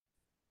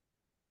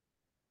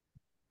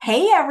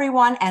Hey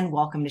everyone, and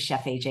welcome to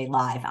Chef AJ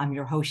Live. I'm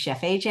your host,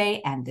 Chef AJ,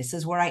 and this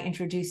is where I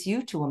introduce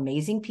you to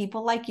amazing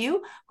people like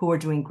you who are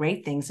doing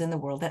great things in the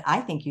world that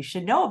I think you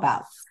should know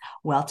about.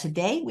 Well,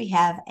 today we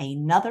have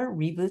another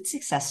reboot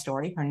success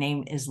story. Her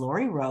name is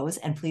Lori Rose,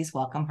 and please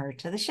welcome her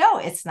to the show.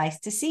 It's nice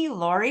to see you,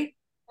 Lori.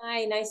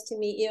 Hi, nice to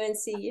meet you and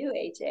see you,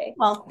 AJ.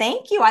 Well,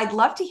 thank you. I'd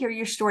love to hear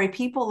your story.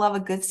 People love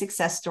a good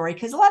success story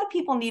because a lot of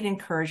people need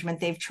encouragement.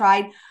 They've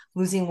tried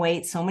losing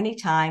weight so many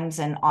times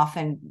and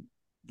often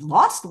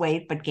lost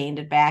weight but gained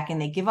it back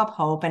and they give up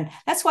hope. And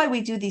that's why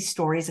we do these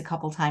stories a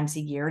couple times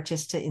a year,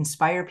 just to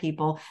inspire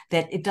people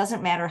that it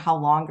doesn't matter how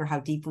long or how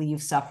deeply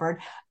you've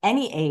suffered,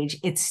 any age,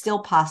 it's still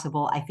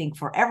possible, I think,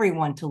 for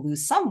everyone to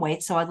lose some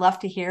weight. So I'd love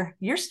to hear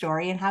your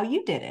story and how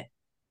you did it.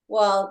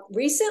 Well,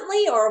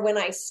 recently or when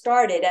I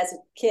started as a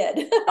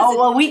kid? Oh,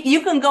 well,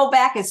 you can go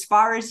back as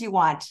far as you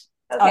want.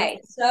 Uh,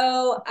 Okay,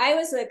 so I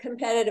was a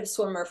competitive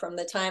swimmer from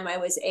the time I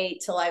was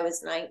 8 till I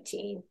was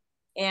 19,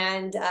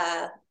 and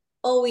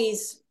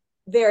always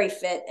very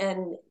fit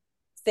and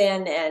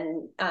thin,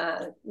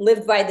 and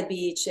lived by the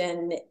beach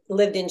and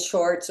lived in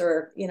shorts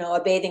or,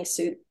 a bathing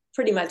suit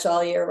pretty much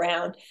all year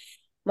round.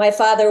 My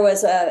father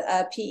was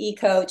a PE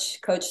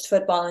coach, coached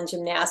football and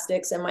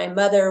gymnastics, and my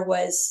mother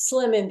was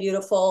slim and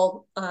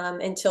beautiful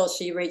until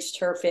she reached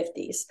her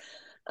 50s.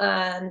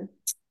 Um,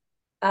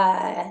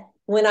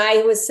 when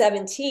I was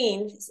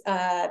 17,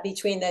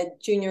 between the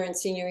junior and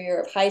senior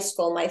year of high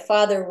school, my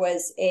father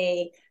was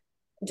a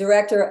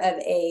director of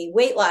a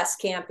weight loss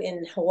camp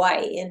in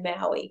Hawaii, in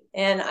Maui.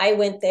 And I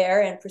went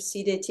there and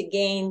proceeded to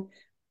gain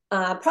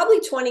probably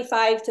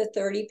 25 to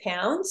 30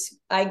 pounds.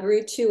 I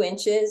grew 2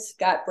 inches,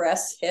 got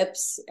breasts,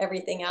 hips,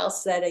 everything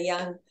else that a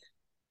young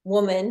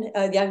woman,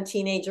 a young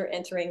teenager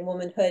entering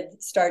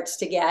womanhood starts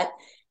to get.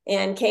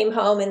 And came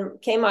home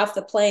and came off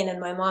the plane, and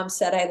my mom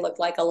said I looked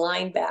like a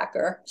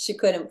linebacker. She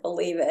couldn't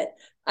believe it.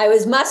 I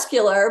was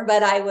muscular,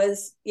 but I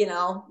was,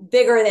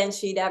 bigger than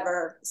she'd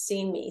ever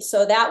seen me.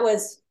 So that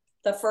was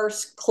the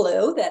first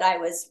clue that I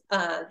was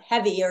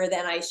heavier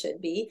than I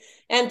should be.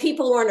 And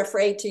people weren't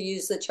afraid to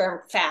use the term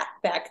fat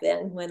back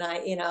then when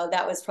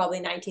that was probably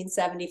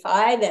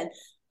 1975.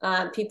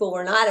 And people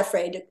were not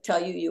afraid to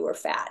tell you you were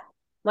fat.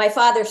 My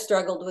father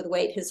struggled with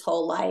weight his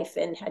whole life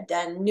and had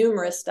done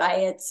numerous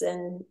diets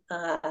and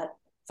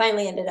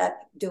finally ended up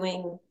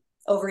doing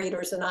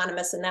Overeaters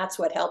Anonymous, and that's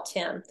what helped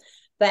him.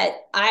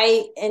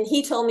 And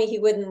he told me he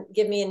wouldn't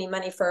give me any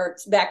money for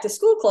back to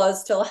school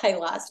clothes till I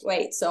lost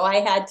weight. So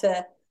I had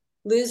to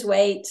lose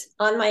weight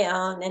on my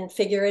own and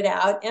figure it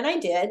out. And I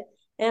did.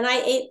 And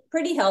I ate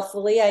pretty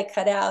healthfully. I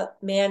cut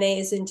out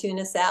mayonnaise and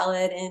tuna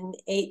salad and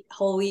ate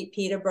whole wheat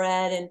pita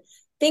bread, and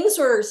things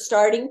were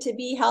starting to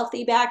be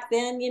healthy back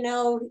then.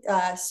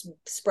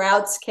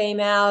 Sprouts came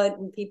out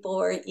and people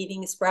were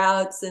eating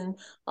sprouts and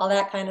all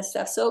that kind of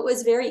stuff. So it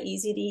was very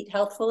easy to eat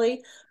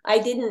healthfully. I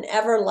didn't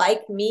ever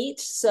like meat,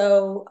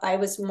 so I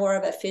was more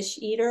of a fish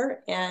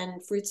eater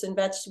and fruits and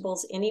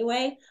vegetables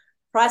anyway.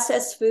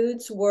 Processed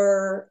foods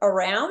were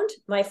around.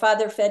 My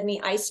father fed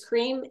me ice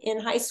cream in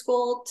high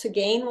school to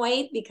gain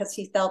weight because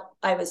he felt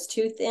I was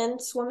too thin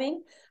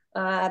swimming.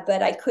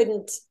 But I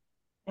couldn't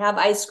have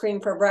ice cream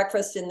for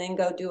breakfast and then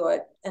go do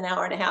an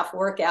hour and a half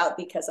workout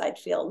because I'd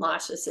feel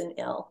nauseous and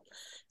ill.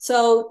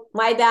 So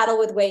my battle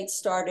with weight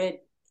started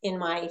in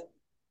my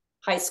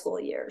high school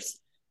years.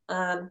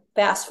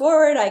 Fast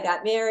forward, I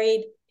got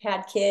married,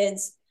 had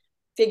kids,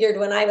 figured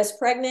when I was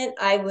pregnant,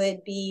 I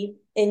would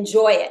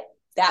enjoy it.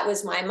 That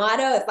was my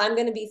motto. If I'm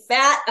going to be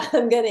fat,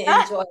 I'm going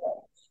to enjoy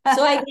it.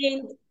 So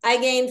I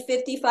gained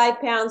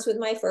 55 pounds with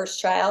my first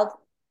child,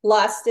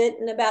 lost it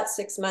in about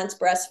 6 months,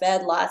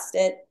 breastfed, lost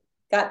it,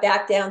 got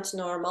back down to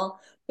normal.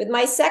 With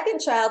my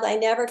second child, I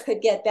never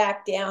could get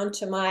back down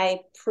to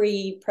my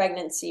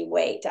pre-pregnancy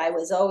weight. I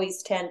was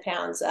always 10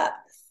 pounds up.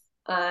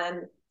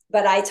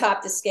 But I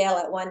topped the scale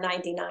at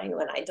 199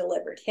 when I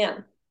delivered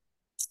him.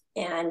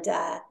 And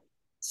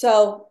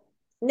so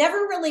never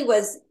really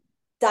was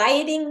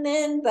dieting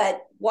then,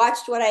 but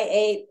watched what I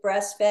ate,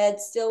 breastfed,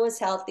 still was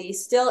healthy,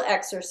 still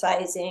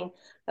exercising.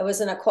 I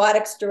was an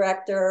aquatics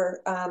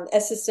director,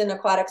 assistant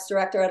aquatics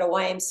director at a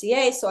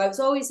YMCA. So I was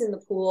always in the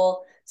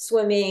pool,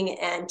 swimming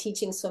and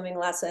teaching swimming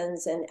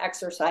lessons and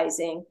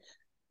exercising.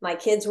 My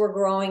kids were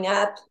growing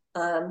up.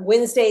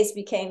 Wednesdays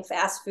became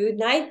fast food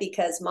night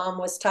because mom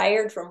was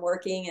tired from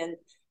working and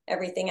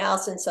everything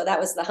else. And so that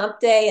was the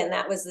hump day. And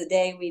that was the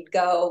day we'd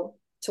go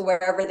to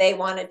wherever they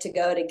wanted to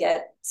go to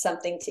get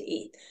something to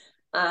eat.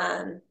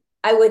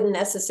 I wouldn't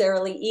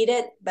necessarily eat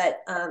it, but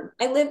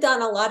I lived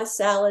on a lot of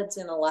salads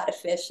and a lot of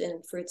fish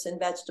and fruits and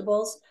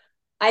vegetables.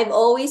 I've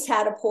always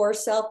had a poor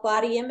self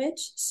body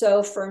image.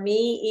 So for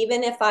me,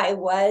 even if I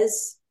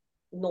was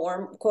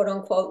quote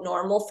unquote,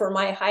 normal for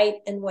my height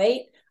and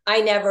weight,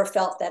 I never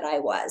felt that I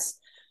was.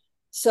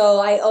 So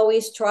I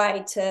always try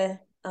to,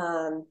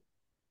 I'm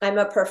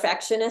a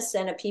perfectionist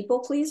and a people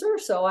pleaser.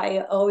 So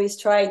I always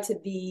try to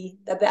be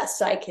the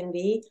best I can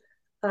be.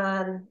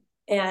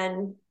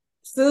 And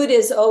food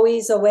is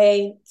always a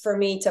way for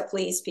me to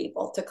please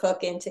people, to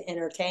cook and to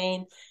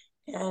entertain.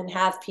 and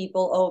have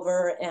people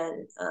over,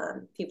 and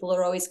people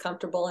are always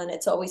comfortable and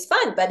it's always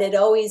fun, but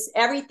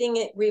everything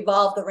it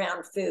revolved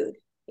around food,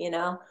 you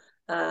know.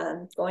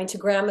 Going to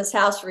grandma's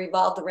house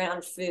revolved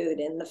around food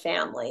in the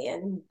family,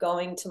 and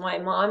going to my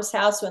mom's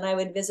house when I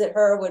would visit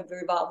her would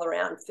revolve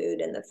around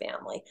food in the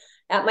family.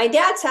 At my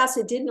dad's house,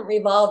 it didn't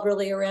revolve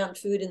really around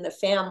food in the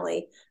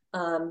family.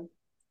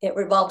 It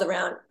revolved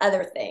around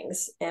other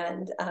things.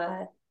 And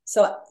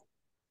so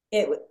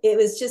it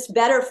was just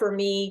better for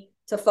me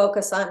to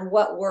focus on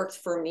what worked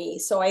for me.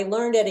 So I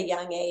learned at a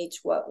young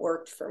age what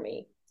worked for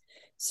me.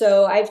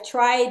 So I've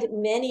tried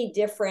many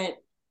different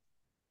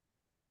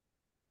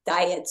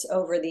diets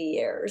over the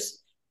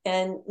years,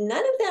 and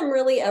none of them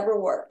really ever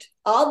worked.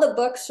 All the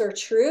books are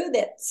true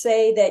that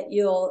say that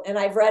and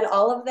I've read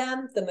all of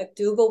them, the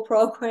McDougall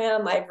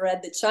program, I've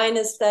read the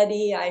China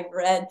study, I've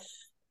read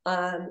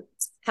How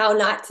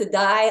Not to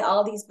Die,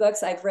 all these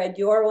books. I've read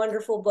your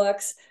wonderful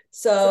books.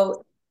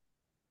 So,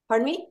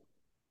 pardon me?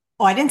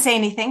 Oh, I didn't say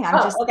anything.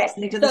 I'm just okay.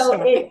 listening to the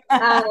story.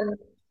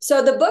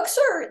 So the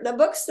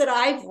books that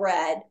I've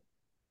read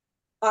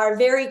are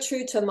very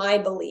true to my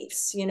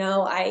beliefs. You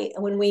know,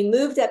 when we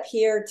moved up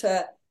here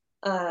to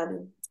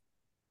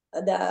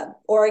the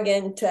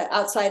Oregon, to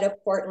outside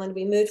of Portland,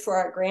 we moved for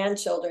our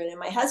grandchildren, and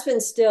my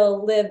husband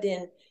still lived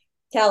in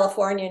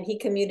California, and he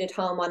commuted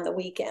home on the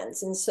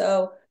weekends. And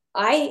so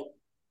I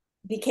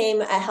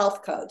became a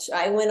health coach.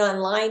 I went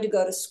online to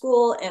go to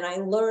school, and I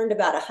learned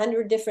about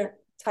 100 different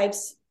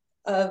types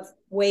of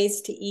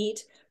ways to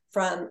eat,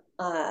 from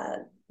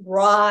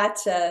raw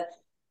to,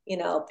 you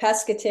know,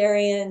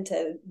 pescatarian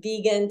to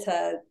vegan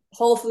to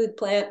whole food,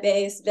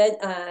 plant-based,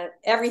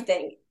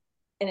 everything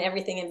and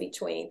everything in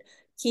between,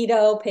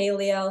 keto,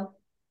 paleo.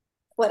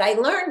 What I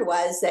learned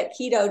was that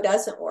keto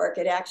doesn't work.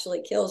 It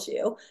actually kills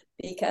you,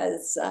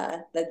 because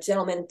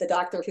the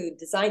doctor who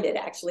designed it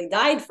actually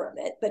died from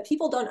it. But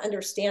people don't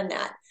understand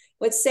that.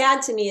 What's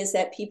sad to me is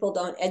that people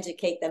don't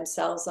educate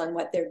themselves on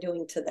what they're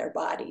doing to their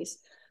bodies.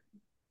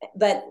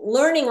 But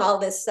learning all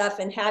this stuff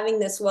and having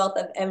this wealth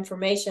of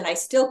information, I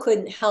still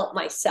couldn't help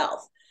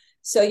myself.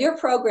 So your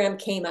program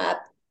came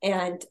up,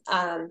 and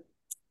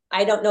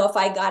I don't know if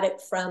I got it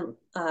from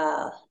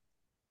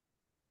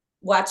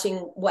watching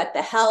What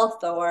the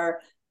Health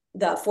or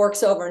the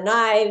Forks Over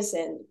Knives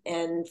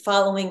and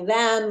following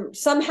them.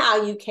 Somehow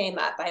you came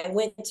up. I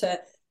went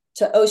to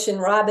Ocean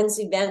Robbins'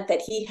 event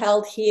that he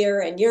held here,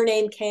 and your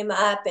name came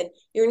up, and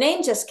your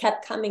name just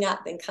kept coming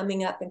up and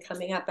coming up and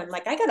coming up. I'm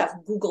like, I gotta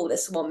Google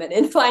this woman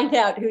and find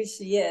out who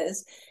she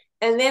is.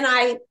 And then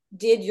I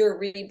did your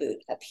reboot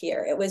up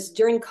here. It was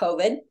during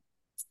COVID,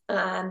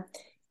 and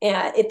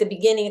at the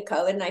beginning of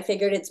COVID, and I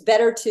figured it's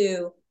better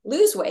to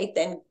lose weight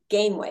than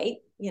gain weight,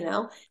 you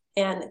know.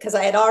 And because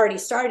I had already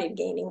started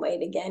gaining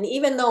weight again,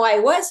 even though I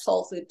was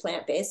whole food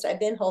plant-based, I've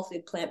been whole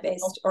food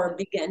plant-based or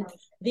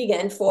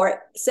vegan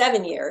for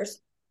 7 years.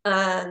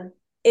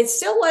 It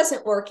still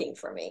wasn't working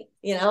for me.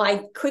 You know,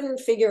 I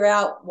couldn't figure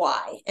out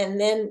why. And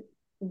then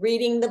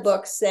reading the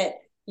books that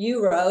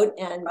you wrote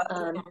and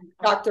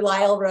Dr.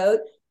 Lisle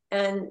wrote,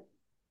 and,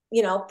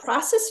 you know,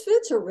 processed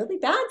foods are really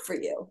bad for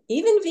you,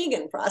 even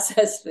vegan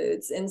processed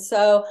foods. And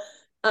so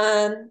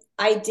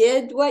I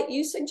did what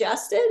you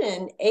suggested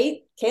and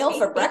ate kale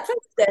for breakfast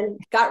and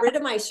got rid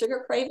of my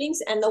sugar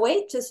cravings, and the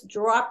weight just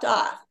dropped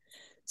off.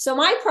 So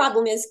my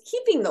problem is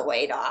keeping the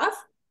weight off,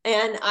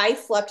 and I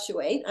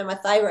fluctuate. I'm a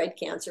thyroid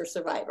cancer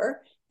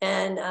survivor,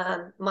 and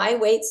my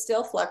weight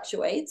still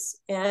fluctuates.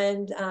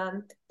 And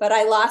but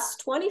I lost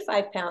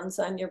 25 pounds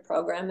on your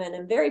program, and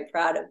I'm very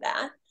proud of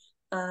that.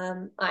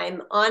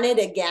 I'm on it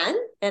again,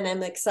 and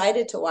I'm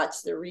excited to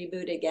watch the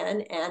reboot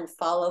again and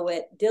follow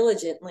it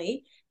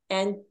diligently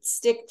and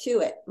stick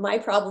to it. My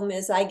problem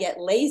is I get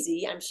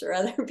lazy. I'm sure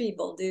other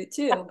people do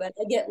too, but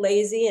I get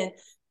lazy and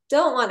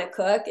don't want to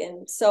cook.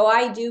 And so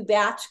I do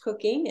batch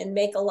cooking and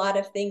make a lot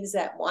of things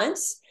at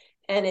once.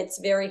 And it's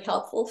very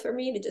helpful for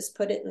me to just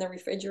put it in the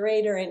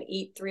refrigerator and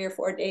eat 3 or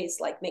 4 days,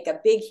 like make a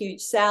big,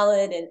 huge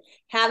salad and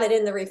have it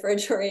in the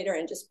refrigerator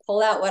and just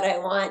pull out what I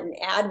want and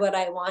add what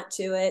I want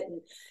to it. And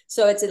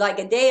so it's like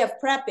a day of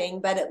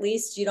prepping, but at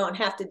least you don't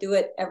have to do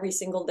it every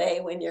single day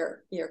when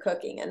you're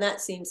cooking. And that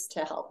seems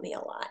to help me a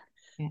lot.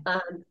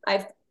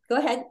 Yeah. Go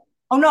ahead.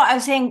 Oh, no, I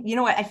was saying, you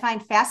know what I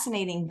find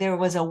fascinating? There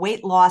was a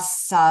weight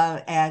loss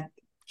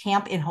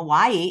camp in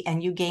Hawaii,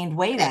 and you gained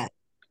weight at it.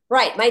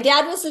 Right. My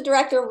dad was the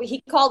director.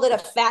 He called it a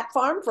fat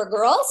farm for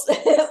girls.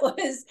 It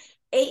was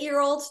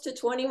 8-year-olds to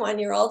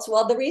 21-year-olds.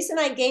 Well, the reason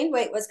I gained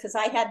weight was because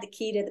I had the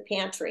key to the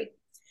pantry.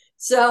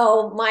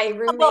 So my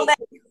roommate.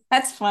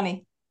 That's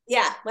funny.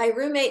 Yeah, my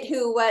roommate,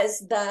 who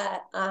was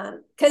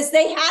because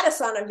they had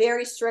us on a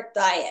very strict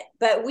diet,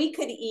 but we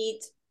could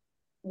eat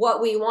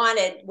what we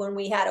wanted when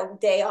we had a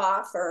day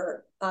off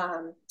or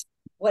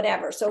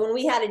whatever. So when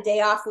we had a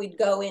day off, we'd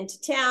go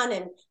into town,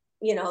 and,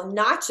 you know,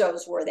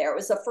 nachos were there. It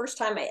was the first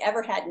time I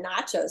ever had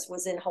nachos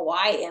was in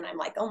Hawaii. And I'm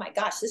like, oh my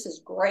gosh, this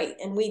is great.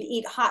 And we'd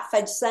eat hot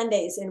fudge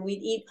sundaes, and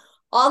we'd eat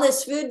all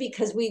this food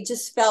because we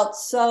just felt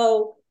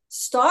so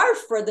starved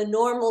for the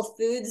normal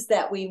foods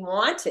that we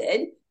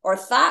wanted. or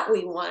thought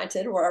we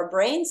wanted, or our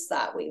brains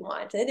thought we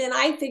wanted. And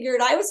I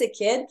figured, I was a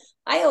kid,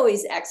 I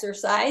always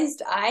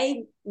exercised.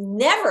 I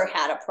never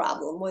had a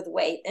problem with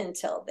weight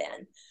until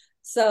then.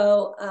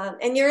 So,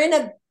 and you're in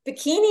a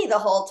bikini the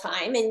whole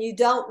time and you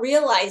don't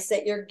realize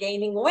that you're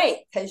gaining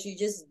weight, because you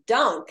just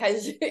don't,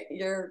 because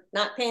you're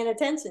not paying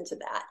attention to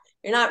that.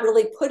 You're not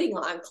really putting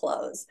on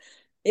clothes.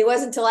 It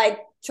wasn't until I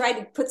tried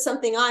to put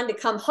something on to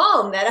come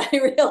home that I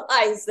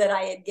realized that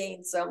I had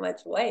gained so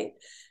much weight.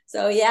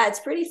 So yeah, it's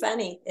pretty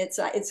funny. It's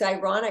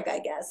ironic, I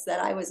guess,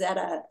 that I was at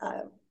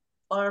a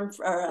farm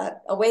or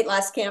a weight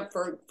loss camp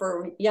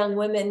for young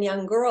women,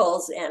 young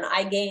girls, and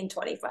I gained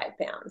 25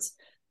 pounds.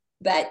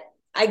 But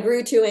I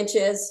grew 2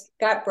 inches,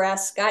 got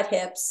breasts, got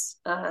hips,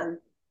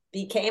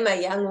 became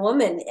a young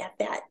woman at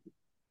that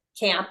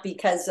camp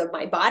because of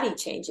my body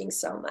changing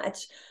so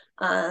much.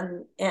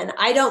 And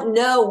I don't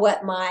know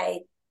what my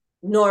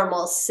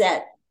normal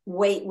set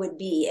weight would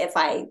be if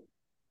I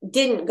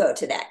didn't go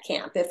to that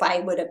camp, if I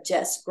would have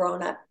just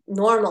grown up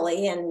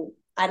normally. And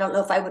I don't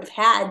know if I would have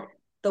had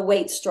the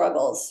weight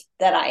struggles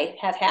that I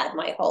have had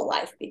my whole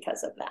life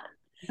because of that.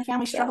 Your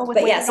family struggle with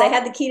but weight yes, at I all?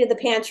 had the key to the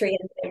pantry.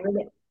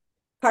 And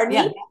pardon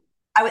Yeah. me?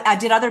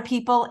 Did other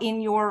people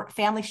in your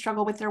family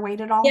struggle with their weight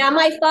at all? Yeah,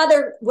 my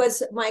father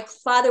was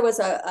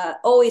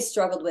always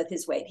struggled with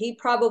his weight. He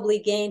probably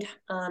gained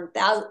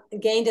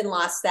and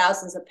lost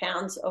thousands of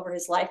pounds over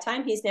his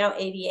lifetime. He's now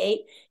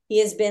 88. He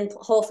has been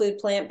whole food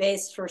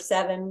plant-based for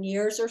 7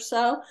 years or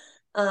so.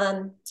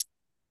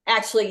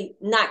 Actually,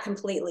 not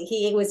completely.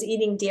 He was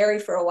eating dairy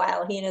for a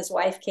while. He and his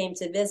wife came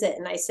to visit,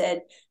 and I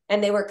said,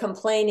 and they were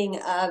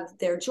complaining of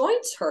their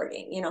joints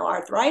hurting,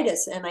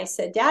 arthritis. And I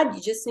said, Dad,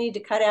 you just need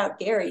to cut out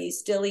dairy. You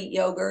still eat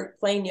yogurt,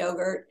 plain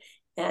yogurt,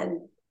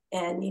 and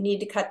you need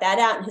to cut that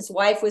out. And his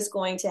wife was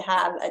going to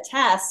have a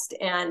test,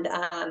 and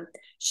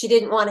she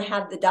didn't want to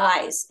have the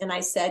dyes. And I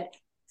said,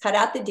 cut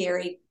out the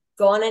dairy,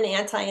 go on an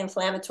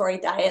anti-inflammatory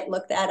diet,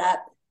 look that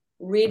up,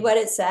 read what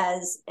it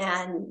says,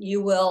 and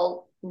you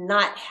will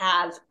not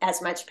have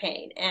as much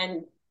pain.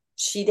 And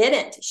she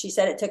didn't. She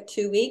said it took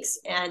 2 weeks,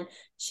 and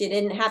she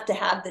didn't have to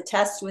have the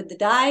test with the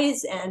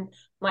dyes, and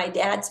my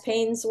dad's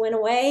pains went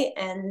away,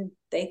 and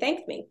they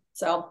thanked me.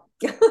 So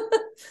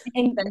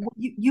And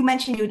you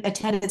mentioned you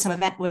attended some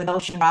event with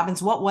Ocean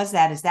Robbins. What was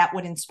that? Is that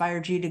what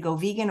inspired you to go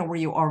vegan, or were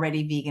you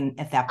already vegan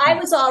at that I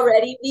point? was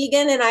already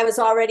vegan, and I was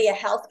already a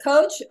health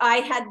coach. I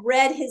had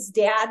read his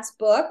dad's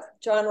book,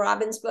 John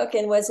Robbins' book,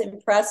 and was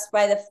impressed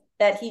by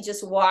that he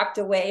just walked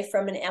away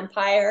from an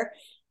empire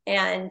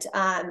and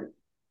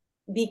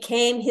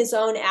became his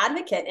own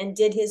advocate and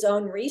did his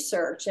own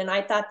research. And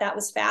I thought that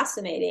was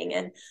fascinating.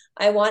 And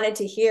I wanted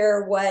to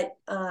hear what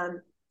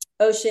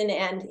Ocean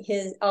and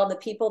all the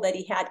people that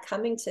he had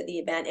coming to the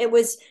event. It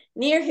was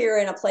near here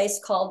in a place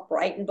called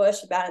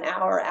Brighton-Bush, about an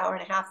hour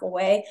and a half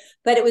away,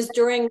 but it was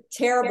during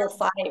terrible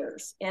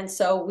fires. And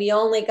so we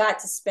only got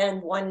to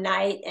spend one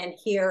night and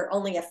hear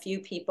only a few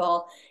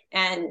people.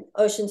 And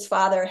Ocean's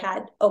father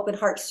had open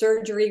heart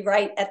surgery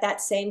right at that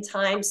same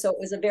time. So it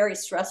was a very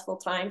stressful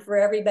time for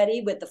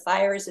everybody with the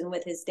fires and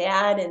with his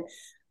dad. And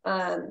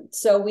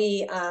so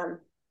we had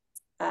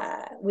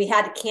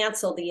to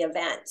cancel the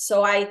event.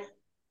 So I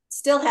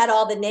still had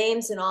all the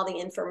names and all the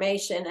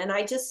information, and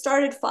I just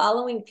started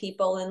following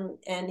people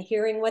and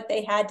hearing what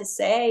they had to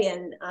say.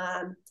 And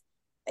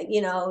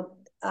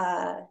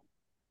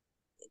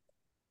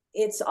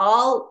it's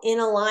all in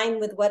a line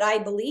with what I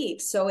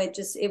believe. So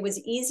it was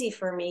easy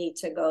for me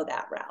to go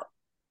that route.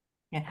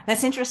 Yeah,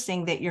 that's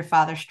interesting that your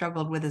father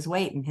struggled with his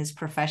weight and his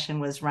profession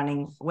was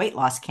running weight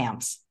loss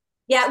camps.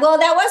 Yeah, well,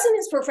 that wasn't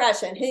his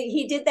profession.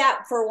 He did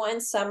that for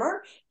one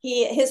summer.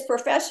 His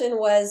profession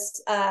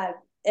was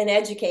an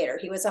educator.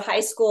 He was a high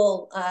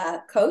school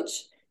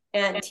coach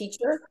and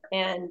teacher.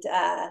 And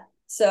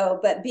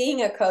but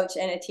being a coach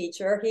and a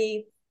teacher,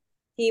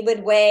 he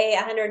would weigh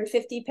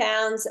 150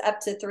 pounds up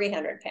to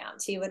 300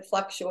 pounds. He would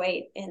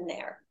fluctuate in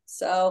there.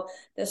 So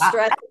the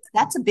stress. Wow,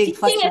 that's a big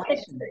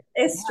fluctuation.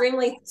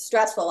 Extremely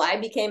stressful. I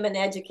became an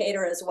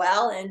educator as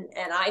well, and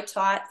I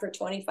taught for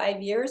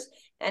 25 years,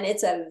 and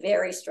it's a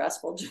very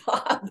stressful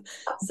job.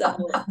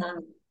 So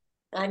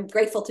I'm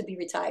grateful to be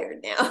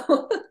retired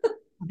now.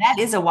 That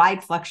is a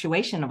wide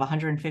fluctuation of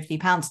 150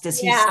 pounds.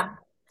 Yeah.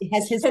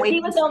 Has his weight?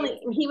 He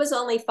was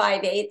only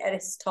 5'8" at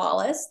his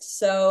tallest.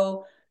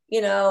 So,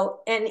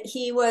 and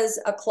he was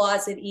a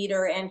closet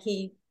eater, and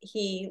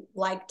he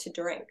liked to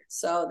drink.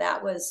 So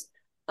that was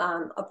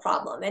a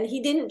problem. And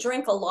he didn't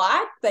drink a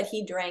lot, but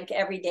he drank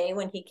every day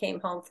when he came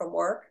home from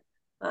work.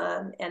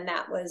 And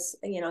that was,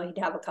 he'd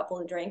have a couple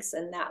of drinks,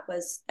 and that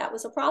was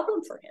a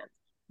problem for him.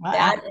 Wow.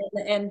 That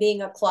and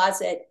being a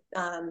closet,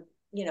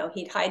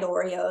 he'd hide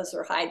Oreos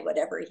or hide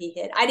whatever he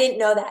hid. I didn't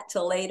know that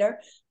till later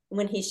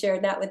when he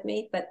shared that with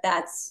me, but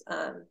that's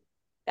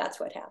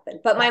what happened.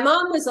 But my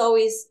mom was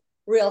always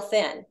real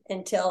thin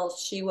until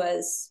she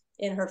was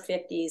in her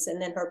 50s, and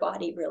then her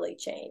body really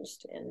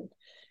changed, and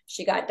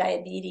she got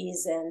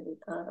diabetes, and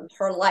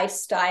her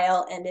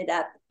lifestyle ended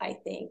up, I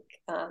think,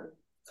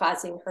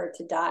 causing her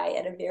to die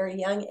at a very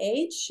young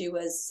age. She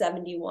was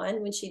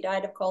 71 when she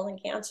died of colon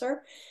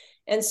cancer.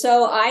 And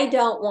so I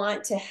don't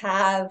want to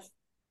have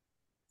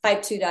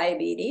type 2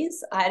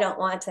 diabetes. I don't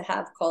want to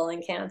have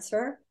colon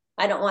cancer.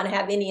 I don't want to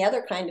have any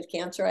other kind of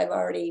cancer. I've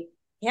already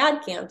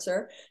had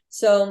cancer.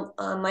 So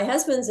my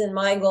husband's and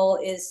my goal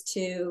is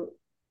to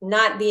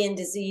not be in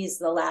disease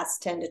the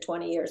last 10 to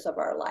 20 years of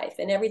our life.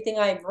 And everything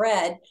I've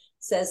read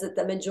says that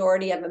the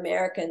majority of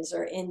Americans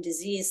are in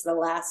disease the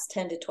last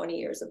 10 to 20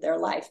 years of their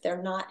life.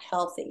 They're not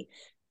healthy.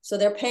 So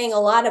they're paying a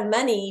lot of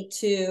money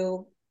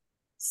to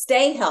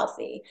stay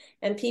healthy.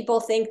 And people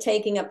think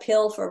taking a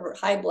pill for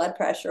high blood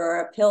pressure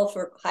or a pill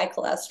for high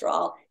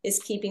cholesterol is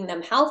keeping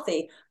them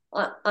healthy.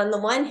 On the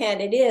one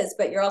hand, it is,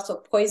 but you're also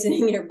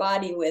poisoning your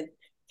body with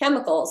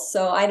chemicals.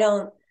 So I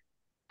don't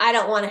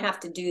want to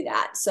have to do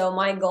that. So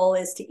my goal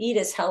is to eat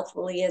as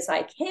healthfully as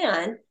I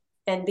can.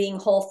 And being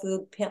whole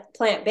food,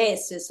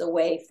 plant-based is a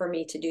way for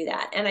me to do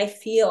that. And I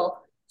feel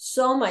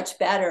so much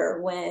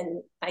better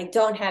when I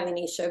don't have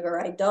any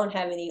sugar, I don't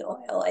have any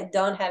oil, I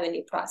don't have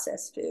any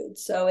processed food.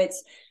 So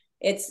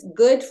it's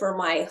good for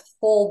my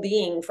whole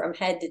being from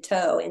head to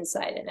toe,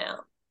 inside and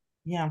out.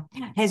 Yeah.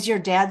 Has your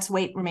dad's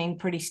weight remained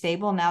pretty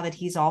stable now that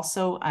he's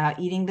also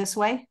eating this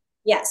way?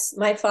 Yes,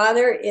 my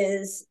father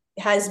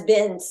has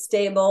been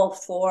stable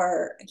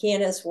for, he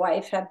and his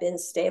wife have been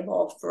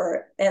stable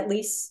for at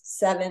least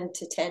 7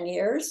 to 10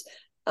 years.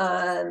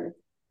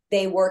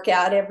 They work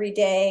out every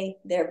day.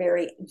 They're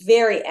very,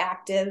 very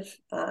active.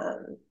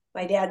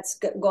 My dad's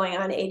going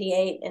on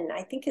 88, and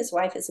I think his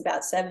wife is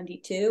about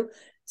 72.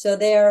 So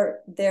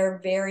they're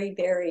very,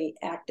 very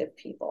active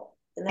people,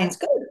 and And that's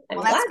good. I'm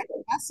well, that's glad.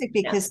 fantastic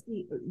Yeah.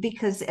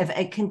 because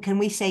if can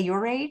we say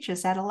your age?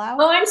 Is that allowed?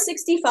 Oh, I'm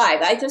 65.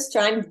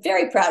 I'm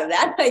very proud of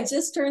that. I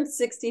just turned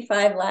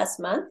 65 last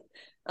month.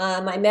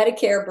 My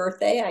Medicare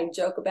birthday, I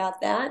joke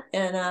about that.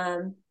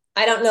 And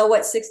I don't know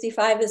what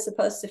 65 is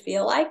supposed to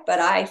feel like, but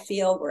I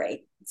feel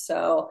great.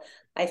 So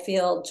I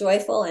feel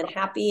joyful and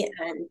happy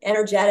and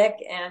energetic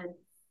and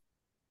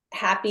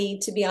happy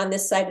to be on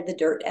this side of the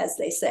dirt, as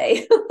they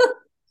say.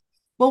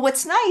 Well,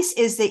 what's nice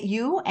is that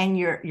you and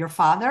your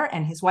father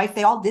and his wife,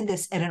 they all did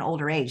this at an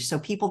older age. So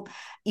people,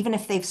 even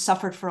if they've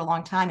suffered for a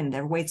long time and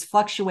their weights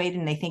fluctuate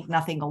and they think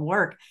nothing will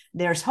work,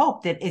 there's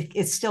hope that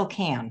it still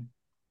can.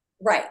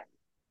 Right,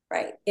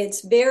 right.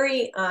 It's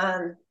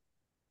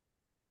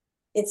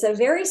a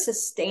very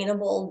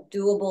sustainable,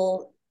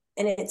 doable,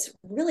 and it's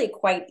really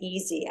quite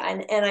easy.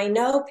 And I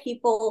know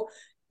people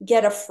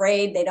get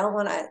afraid. They don't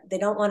want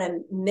to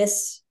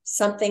miss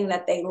something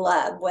that they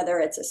love, whether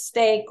it's a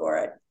steak or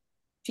a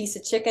piece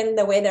of chicken,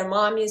 the way their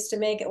mom used to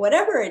make it,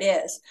 whatever it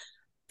is.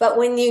 But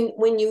when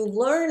you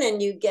learn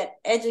and you get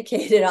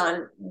educated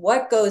on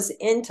what goes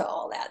into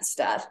all that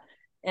stuff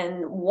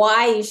and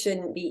why you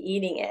shouldn't be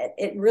eating it,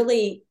 it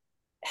really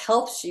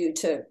helps you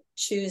to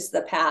choose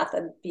the path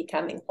of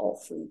becoming whole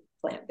food,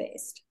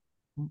 plant-based.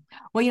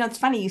 Well, it's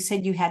funny. You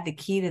said you had the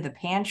key to the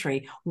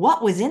pantry.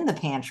 What was in the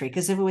pantry?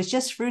 Because if it was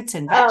just fruits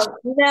and vegetables.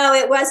 Oh, no,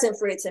 it wasn't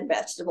fruits and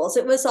vegetables.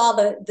 It was all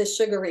the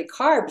sugary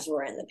carbs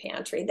were in the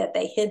pantry that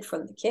they hid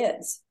from the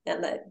kids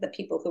and the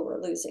people who were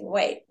losing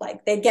weight.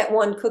 Like they'd get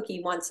one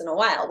cookie once in a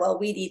while. Well,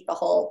 we'd eat the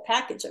whole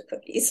package of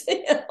cookies,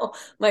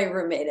 my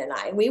roommate and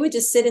I. We would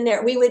just sit in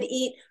there. We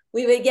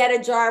would get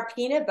a jar of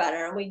peanut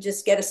butter and we'd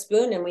just get a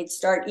spoon and we'd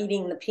start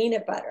eating the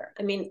peanut butter.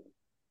 I mean,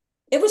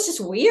 it was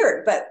just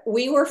weird, but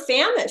we were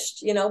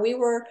famished.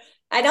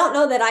 I don't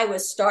know that I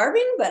was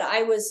starving, but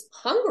I was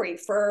hungry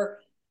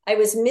I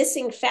was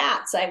missing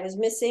fats. I was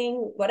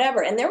missing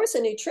whatever. And there was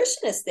a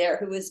nutritionist there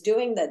who was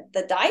doing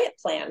the diet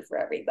plan for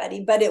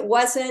everybody, but it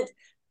wasn't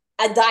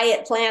a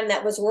diet plan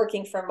that was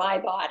working for my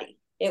body.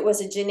 It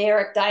was a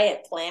generic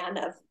diet plan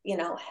of,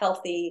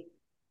 healthy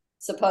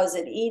supposed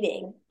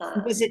eating.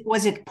 Was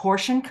it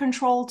portion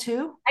control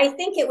too? I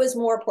think it was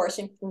more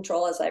portion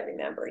control as I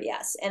remember.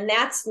 Yes. And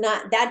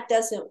that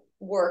doesn't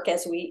work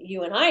as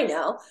you and I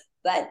know,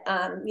 but,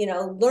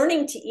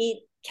 learning to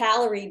eat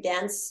calorie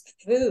dense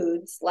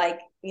foods like,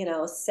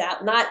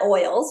 not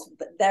oils,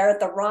 but they're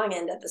at the wrong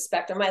end of the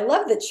spectrum. I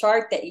love the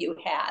chart that you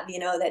have,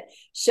 that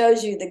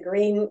shows you the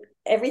green,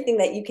 everything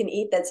that you can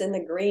eat that's in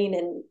the green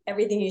and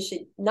everything you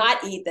should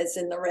not eat that's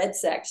in the red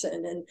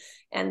section.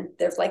 And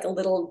there's like a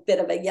little bit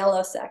of a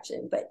yellow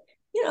section, but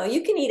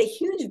you can eat a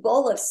huge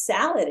bowl of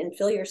salad and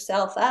fill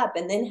yourself up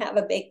and then have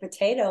a baked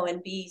potato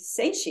and be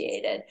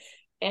satiated.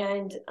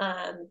 And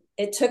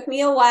it took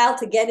me a while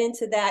to get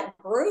into that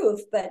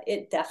groove, but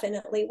it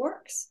definitely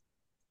works.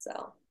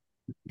 So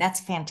That's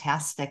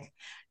fantastic.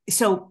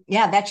 So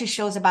yeah, that just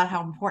shows about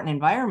how important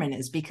environment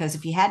is, because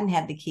if you hadn't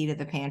had the key to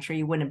the pantry,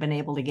 you wouldn't have been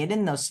able to get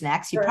in those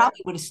snacks. You sure.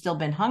 probably would have still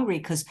been hungry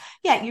because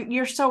yeah,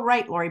 you're so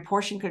right, Lori.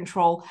 Portion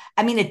control.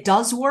 I mean, it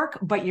does work,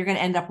 but you're going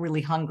to end up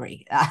really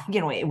hungry.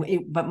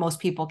 But most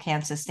people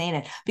can't sustain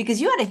it because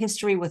you had a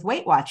history with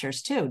Weight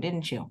Watchers too,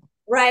 didn't you?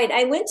 Right.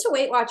 I went to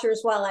Weight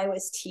Watchers while I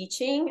was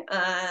teaching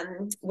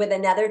with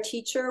another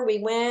teacher. We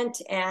went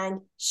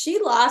and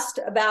she lost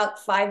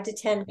about 5 to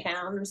 10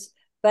 pounds,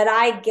 but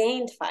I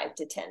gained 5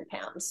 to 10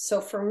 pounds. So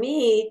for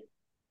me,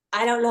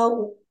 I don't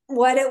know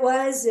what it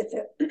was, if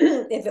it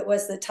if it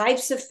was the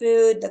types of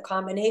food, the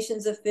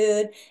combinations of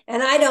food.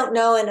 And I don't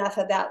know enough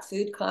about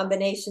food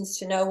combinations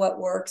to know what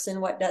works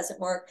and what doesn't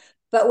work.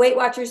 But Weight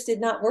Watchers did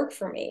not work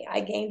for me.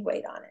 I gained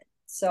weight on it.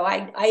 So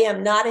I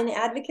am not an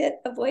advocate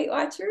of Weight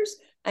Watchers.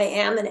 I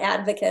am an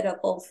advocate of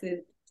whole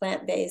food,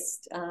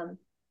 plant-based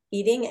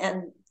eating,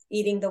 and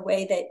eating the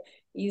way that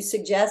you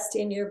suggest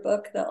in your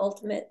book,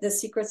 The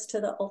Secrets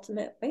to the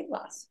Ultimate Weight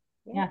Loss.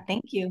 Yeah,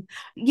 thank you.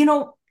 You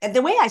know,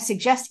 the way I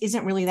suggest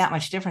isn't really that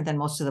much different than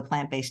most of the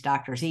plant-based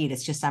doctors eat.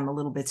 It's just I'm a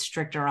little bit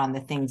stricter on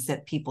the things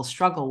that people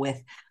struggle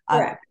with.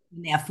 Correct.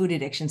 They have food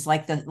addictions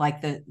like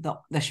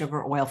the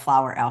sugar, oil,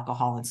 flour,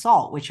 alcohol, and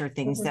salt, which are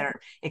things that are,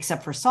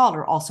 except for salt,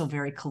 are also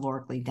very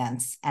calorically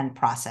dense and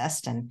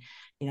processed. And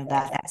you know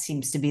that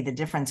seems to be the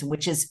difference,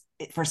 which is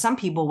for some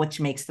people, which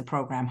makes the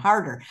program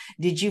harder.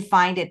 Did you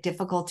find it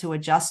difficult to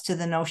adjust to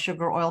the no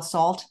sugar, oil,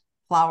 salt,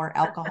 flour,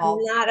 alcohol?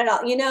 Not at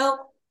all. You know,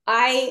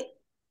 I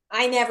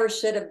never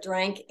should have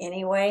drank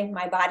anyway.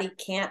 My body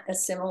can't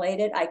assimilate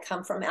it. I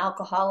come from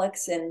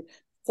alcoholics, and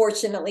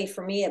fortunately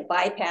for me, it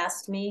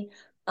bypassed me.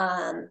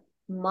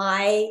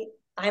 My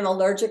I'm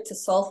allergic to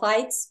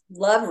sulfites.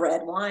 Love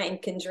red wine.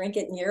 Can drink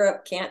it in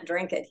Europe. Can't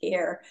drink it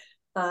here.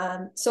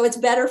 So it's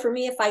better for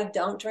me if I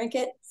don't drink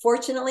it.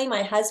 Fortunately,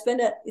 my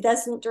husband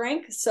doesn't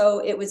drink,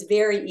 so it was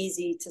very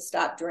easy to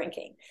stop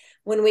drinking.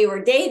 When we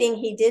were dating,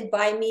 he did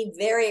buy me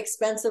very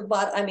expensive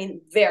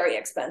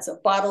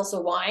bottles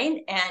of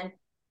wine, and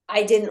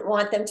I didn't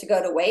want them to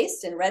go to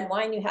waste. And red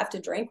wine, you have to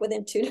drink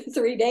within 2 to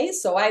 3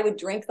 days. So I would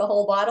drink the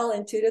whole bottle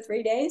in 2 to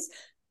 3 days.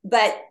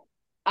 But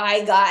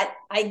I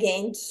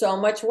gained so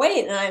much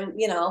weight. And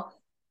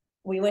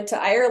we went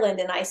to Ireland,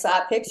 and I saw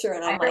a picture,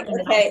 and I'm like,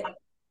 okay,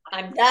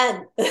 I'm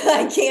done.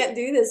 I can't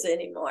do this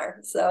anymore.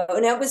 So,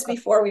 and that was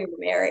before we were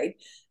married.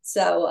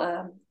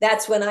 So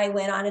that's when I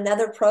went on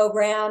another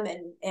program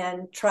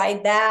and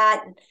tried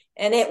that,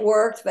 and it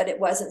worked, but it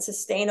wasn't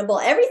sustainable.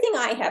 Everything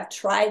I have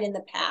tried in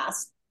the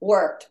past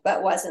worked,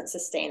 but wasn't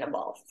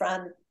sustainable,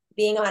 from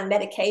being on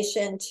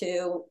medication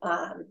to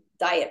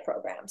diet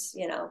programs.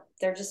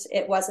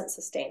 It wasn't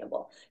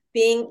sustainable.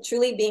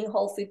 Truly being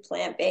whole food,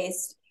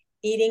 plant-based,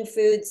 eating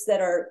foods that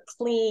are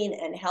clean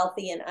and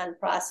healthy and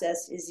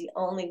unprocessed is the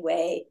only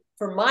way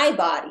for my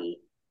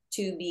body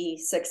to be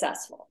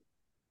successful.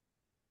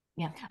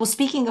 Yeah. Well,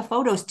 speaking of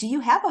photos, do you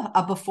have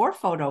a before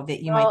photo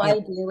that you might I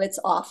do. It's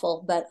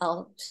awful, but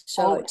I'll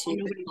show it to you.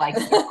 Nobody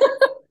likes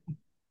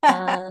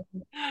it.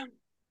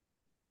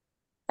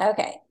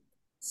 Okay.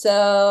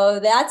 So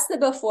that's the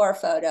before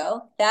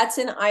photo. That's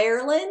in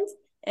Ireland.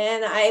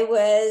 And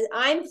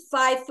I'm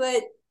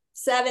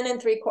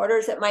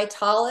 5'7¾" at my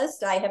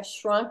tallest. I have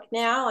shrunk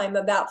now. I'm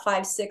about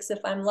 5'6" if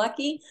I'm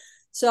lucky.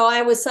 So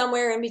I was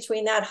somewhere in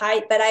between that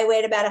height, but I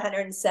weighed about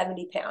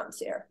 170 pounds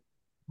here.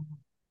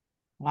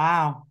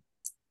 Wow.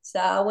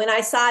 So when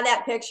I saw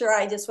that picture,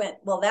 I just went,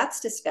 well, that's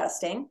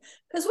disgusting.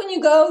 Because when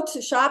you go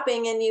to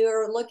shopping and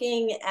you're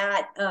looking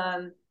at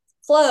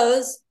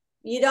clothes,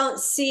 you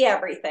don't see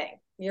everything.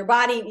 Your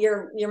body,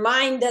 your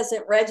mind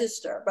doesn't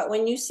register. But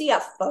when you see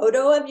a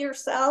photo of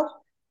yourself,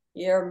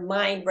 your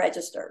mind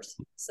registers.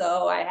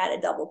 So I had a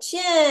double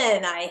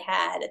chin, I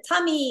had a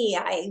tummy,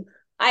 I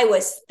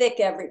was thick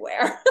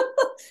everywhere.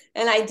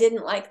 And I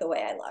didn't like the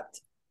way I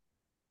looked.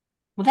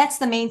 Well, that's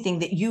the main thing,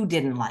 that you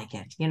didn't like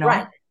it,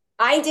 Right.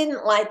 I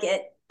didn't like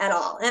it at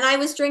all. And I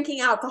was drinking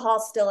alcohol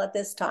still at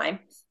this time.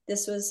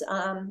 This was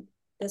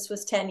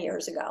 10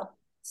 years ago.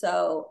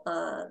 So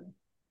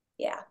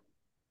yeah.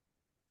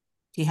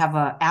 Do you have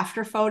an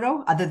after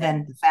photo, other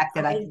than the fact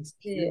that I can see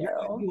you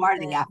are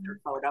the after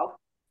photo?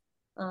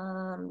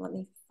 Let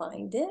me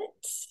find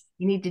it.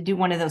 You need to do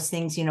one of those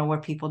things, where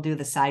people do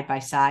the side by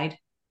side.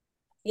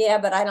 Yeah,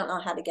 but I don't know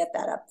how to get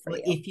that up for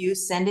you. If you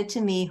send it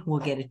to me, we'll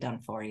get it done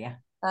for you.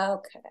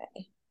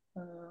 Okay.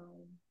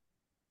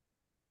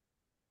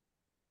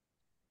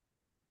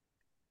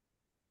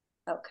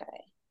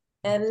 Okay.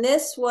 And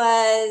this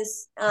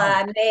was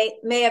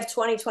May of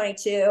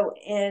 2022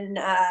 in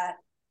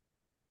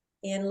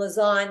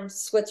Lausanne,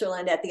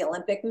 Switzerland, at the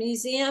Olympic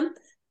Museum.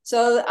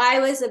 So I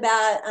was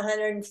about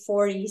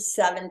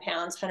 147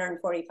 pounds,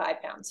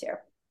 145 pounds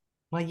here.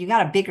 Well, you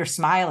got a bigger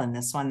smile in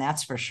this one,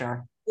 that's for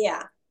sure.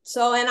 Yeah.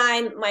 So,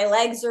 and my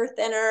legs are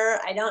thinner.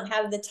 I don't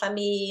have the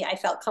tummy. I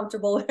felt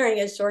comfortable wearing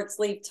a short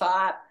sleeve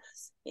top,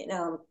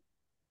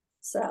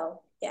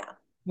 so yeah.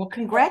 Well,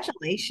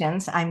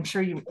 congratulations. I'm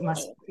sure you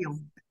must feel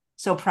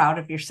so proud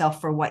of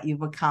yourself for what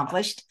you've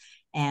accomplished.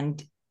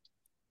 And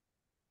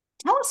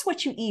tell us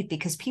what you eat,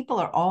 because people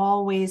are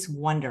always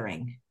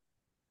wondering.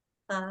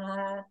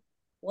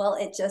 Well,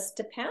 it just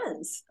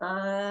depends.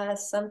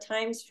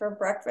 Sometimes for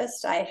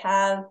breakfast, I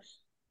have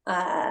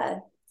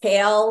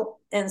kale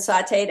and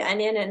sauteed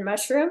onion and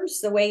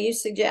mushrooms, the way you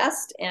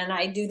suggest. And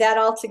I do that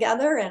all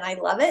together, and I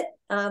love it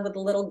with a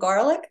little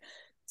garlic.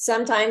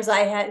 Sometimes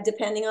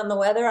depending on the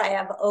weather, I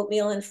have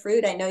oatmeal and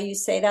fruit. I know you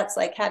say that's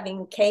like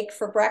having cake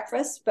for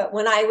breakfast, but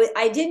when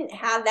I didn't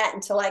have that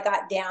until I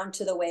got down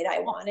to the weight I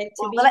wanted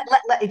to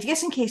be.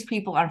 Just in case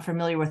people aren't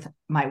familiar with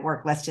my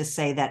work, let's just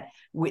say that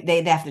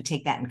they have to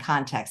take that in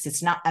context.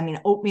 It's not, I mean,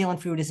 oatmeal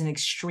and fruit is an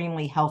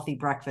extremely healthy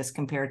breakfast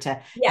compared to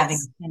having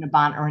a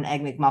Cinnabon or an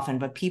Egg McMuffin.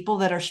 But people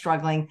that are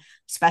struggling,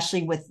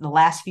 especially with the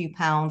last few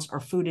pounds or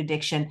food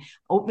addiction,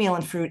 oatmeal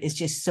and fruit is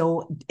just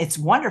it's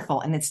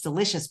wonderful and it's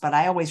delicious. But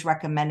I always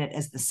recommend it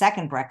as the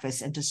second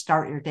breakfast and to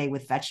start your day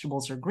with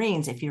vegetables or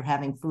greens if you're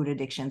having food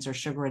addictions or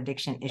sugar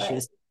addiction issues.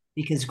 Right.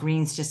 Because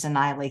greens just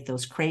annihilate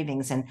those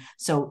cravings. And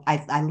so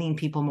I lean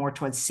people more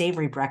towards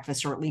savory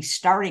breakfast, or at least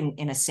starting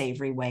in a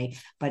savory way.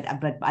 But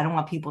I don't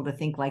want people to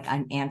think like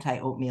I'm anti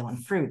oatmeal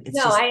and fruit. It's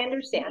I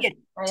understand.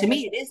 To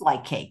me, it is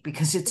like cake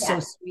because it's so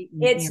sweet.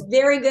 It's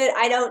very good.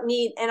 I don't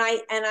need, and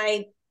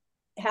I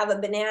have a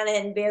banana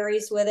and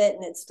berries with it,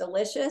 and it's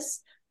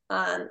delicious.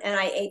 And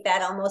I ate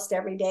that almost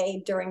every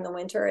day during the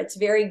winter. It's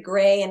very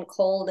gray and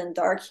cold and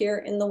dark here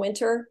in the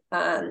winter.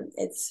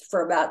 It's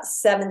for about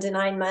 7 to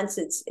 9 months.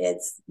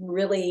 It's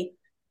really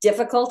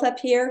difficult up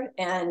here.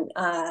 And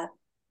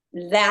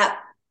that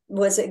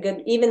was a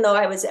good, even though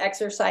I was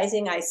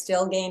exercising, I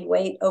still gained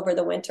weight over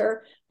the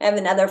winter. I have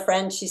another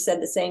friend, she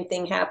said the same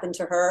thing happened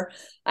to her.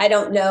 I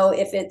don't know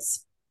if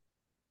it's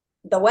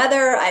the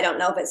weather. I don't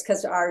know if it's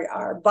because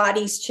our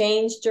bodies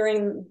change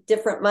during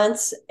different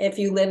months. If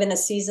you live in a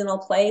seasonal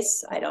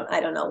place, I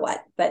don't know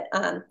what, but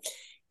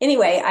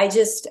anyway, I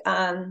just,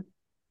 I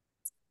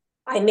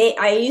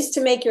used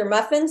to make your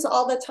muffins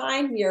all the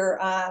time. Your,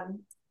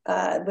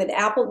 with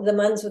the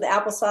ones with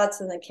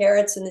applesauce and the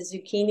carrots and the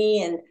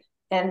zucchini,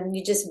 and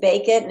you just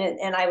bake it.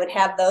 And I would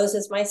have those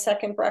as my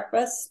second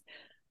breakfast.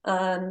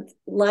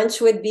 Lunch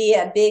would be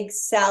a big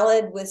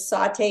salad with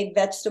sauteed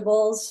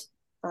vegetables.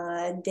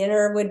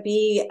 Dinner would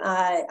be,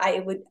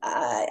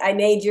 I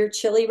made your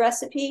chili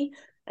recipe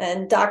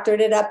and doctored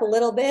it up a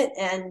little bit,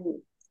 and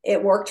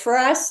it worked for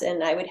us.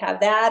 And I would have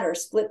that, or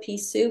split pea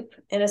soup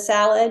in a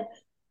salad,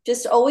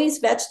 just always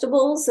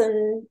vegetables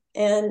and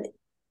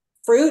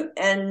fruit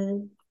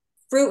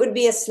would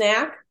be a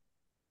snack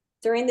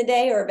during the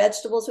day, or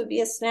vegetables would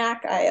be a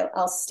snack.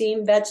 I'll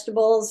steam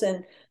vegetables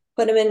and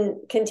put them in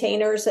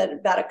containers at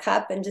about a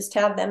cup and just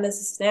have them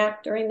as a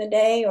snack during the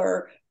day,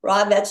 or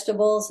raw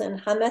vegetables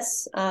and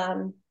hummus.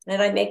 And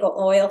I make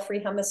oil-free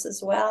hummus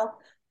as well.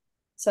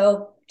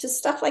 So just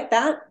stuff like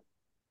that.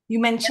 You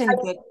mentioned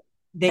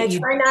I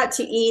try not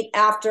to eat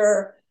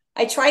after,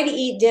 I try to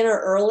eat dinner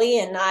early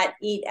and not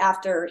eat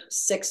after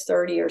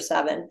 6:30 or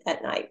 7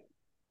 at night.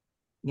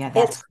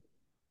 Yeah,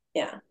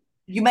 yeah.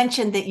 You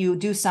mentioned that you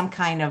do some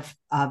kind of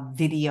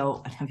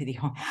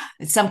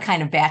some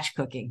kind of batch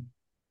cooking.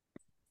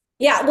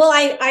 Yeah, well,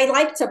 I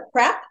like to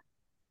prep.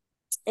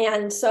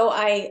 And so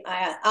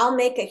I'll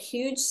make a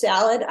huge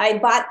salad. I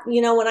bought,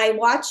 when I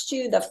watched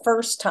you the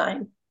first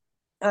time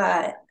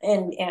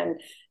and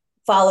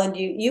followed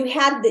you,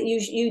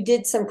 you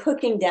did some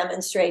cooking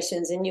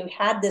demonstrations, and you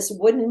had this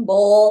wooden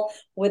bowl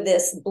with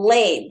this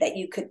blade that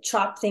you could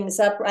chop things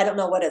up. I don't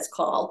know what it's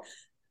called,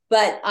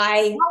 but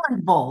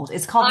bowl.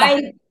 It's called.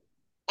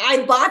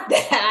 I bought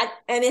that,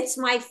 and it's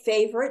my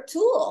favorite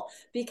tool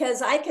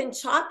because I can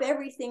chop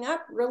everything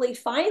up really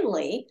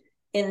finely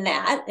in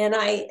that. And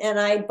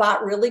I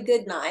bought really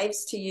good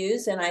knives to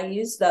use, and I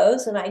use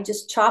those, and I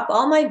just chop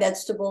all my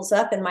vegetables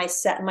up, and my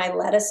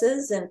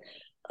lettuces and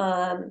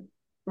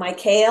my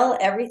kale,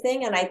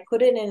 everything, and I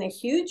put it in a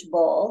huge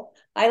bowl.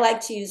 I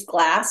like to use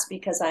glass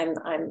because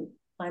I'm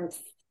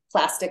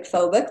plastic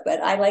phobic, but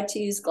I like to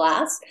use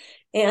glass.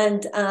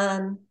 And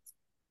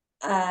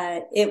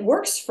it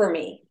works for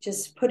me,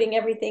 just putting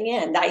everything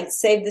in. I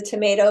save the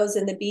tomatoes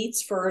and the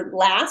beets for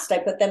last. I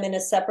put them in a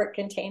separate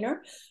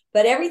container,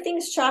 but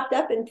everything's chopped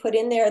up and put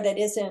in there that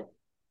isn't,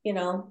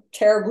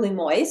 terribly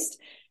moist.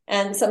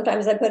 And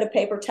sometimes I put a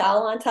paper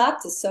towel on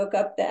top to soak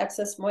up the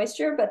excess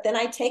moisture, but then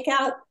I take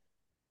out,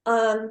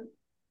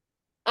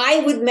 I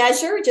would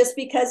measure just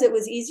because it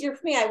was easier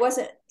for me. I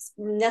wasn't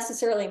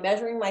necessarily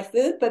measuring my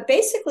food, but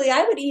basically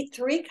I would eat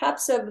 3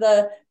 cups of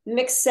the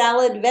mixed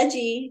salad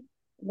veggie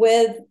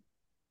with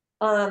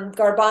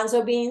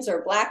garbanzo beans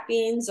or black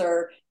beans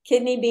or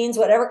kidney beans,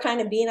 whatever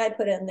kind of bean I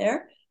put in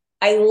there.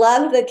 I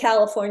love the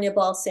California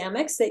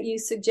balsamics that you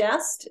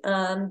suggest.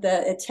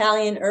 The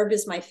Italian herb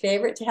is my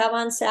favorite to have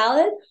on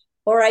salad,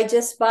 or I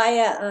just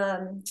buy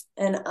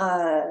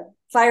a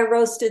fire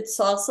roasted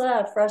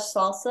salsa, a fresh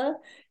salsa,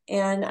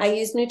 and I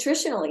use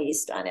nutritional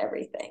yeast on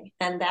everything,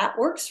 and that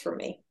works for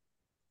me.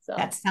 So.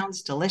 That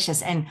sounds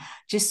delicious. And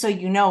just so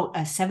you know,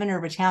 a 7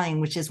 Herb Italian,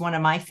 which is one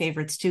of my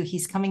favorites too,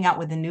 he's coming out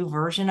with a new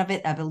version of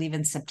it, I believe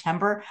in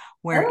September,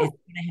 where it's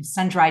going to have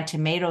sun-dried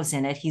tomatoes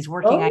in it. He's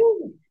working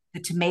on the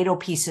tomato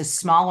pieces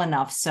small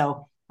enough.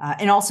 So,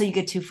 and also you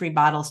get 2 free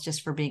bottles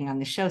just for being on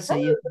the show. So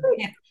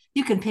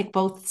you can pick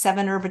both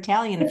 7 Herb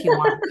Italian if you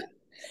want.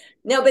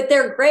 No, but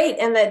they're great.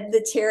 And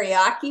the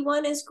teriyaki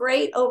one is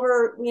great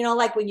over,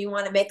 like when you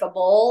want to make a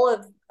bowl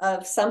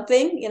of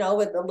something,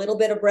 with a little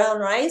bit of brown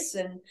rice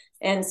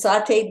and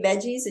sauteed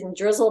veggies and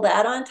drizzle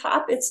that on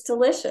top. It's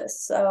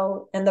delicious.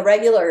 So, and the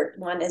regular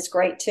one is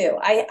great too.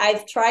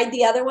 I've tried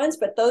the other ones,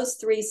 but those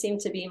 3 seem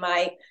to be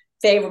my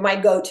favorite, my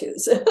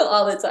go-tos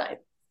all the time.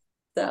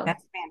 So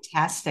That's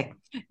fantastic.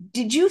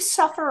 Did you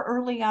suffer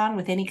early on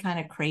with any kind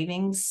of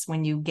cravings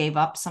when you gave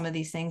up some of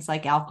these things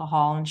like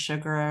alcohol and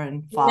sugar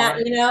and not,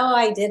 flour?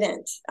 I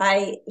didn't.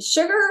 I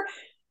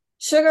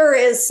sugar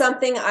is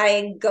something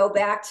I go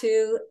back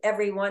to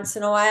every once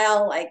in a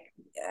while. Like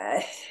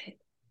uh,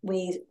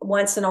 we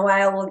once in a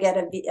while we'll get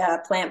a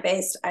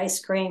plant-based ice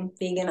cream,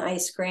 vegan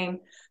ice cream.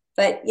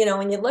 But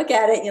when you look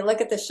at it, you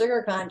look at the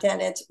sugar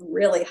content, it's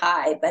really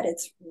high, but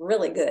it's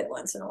really good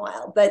once in a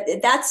while. But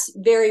that's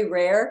very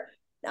rare.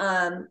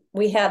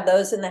 We have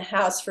those in the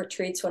house for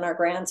treats when our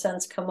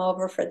grandsons come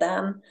over for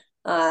them.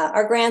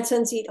 Our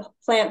grandsons eat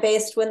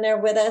plant-based when they're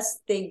with us.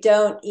 They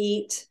don't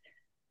eat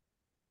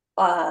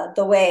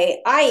the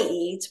way I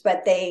eat,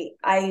 but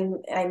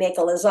I make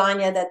a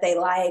lasagna that they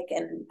like,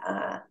 and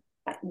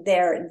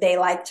they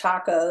like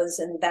tacos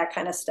and that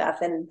kind of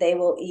stuff, and they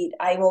will eat.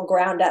 I will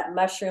ground up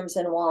mushrooms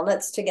and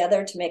walnuts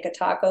together to make a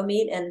taco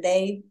meat, and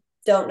they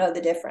don't know the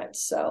difference.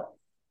 So,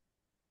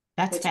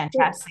 That's which is good.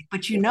 fantastic.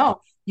 But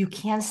you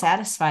can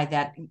satisfy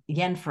that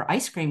again for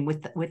ice cream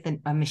with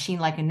a machine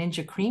like a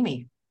Ninja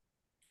Creamy.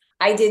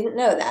 I didn't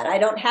know that. I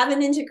don't have a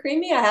Ninja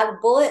Creamy. I have a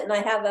Bullet, and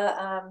I have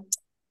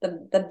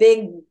the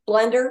big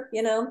blender,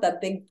 the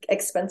big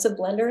expensive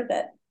blender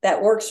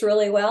that works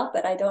really well.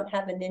 But I don't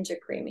have a Ninja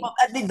Creamy. Well,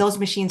 I think those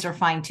machines are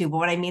fine too. But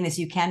what I mean is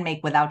you can make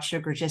without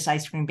sugar, just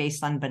ice cream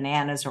based on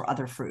bananas or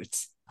other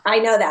fruits. I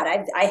know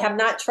that. I have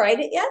not tried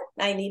it yet.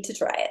 I need to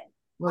try it.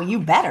 Well, you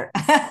better.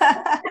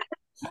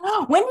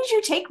 When did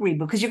you take Reboot?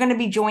 Because you're going to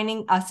be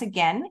joining us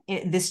again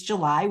this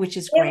July, which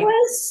is It great.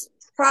 was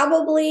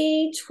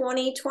probably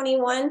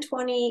 2021,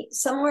 20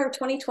 somewhere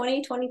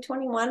 2020,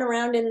 2021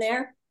 around in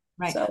there.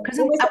 Right. So Because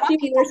it was I a few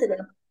want years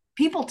ago.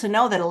 people to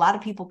know that a lot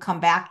of people come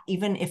back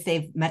even if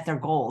they've met their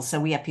goals. So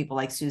we have people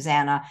like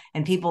Susanna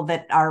and people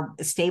that are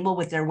stable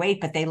with their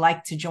weight, but they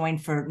like to join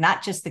for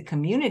not just the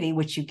community,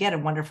 which you get a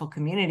wonderful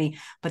community,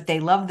 but they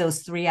love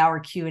those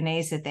 3-hour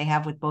Q&As that they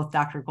have with both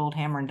Dr.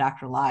 Goldhammer and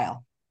Dr.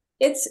 Lyle.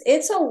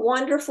 It's a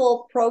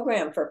wonderful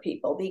program for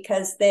people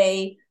because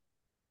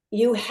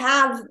you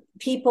have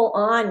people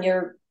on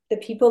the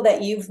people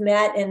that you've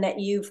met and that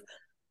you've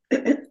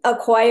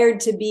acquired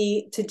to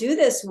do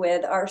this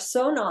with are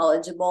so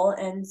knowledgeable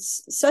and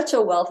such a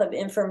wealth of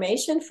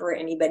information for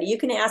anybody. You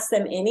can ask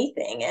them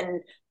anything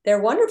and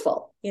they're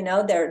wonderful.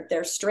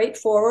 They're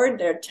straightforward.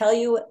 They'll tell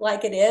you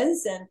like it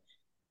is.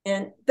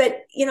 But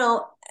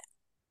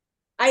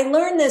I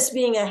learned this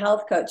being a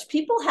health coach.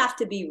 People have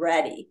to be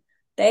ready.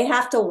 They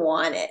have to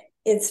want it.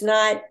 It's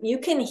not, you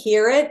can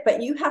hear it,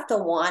 but you have to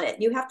want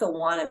it. You have to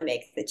want to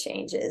make the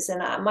changes.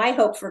 And my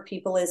hope for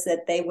people is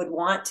that they would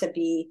want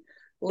to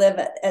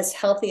live as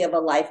healthy of a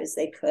life as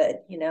they could.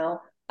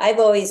 I've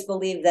always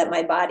believed that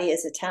my body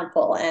is a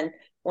temple. And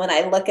when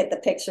I look at the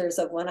pictures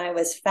of when I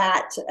was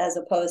fat as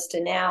opposed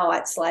to now,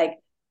 it's like,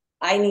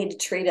 I need to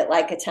treat it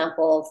like a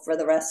temple for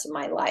the rest of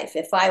my life.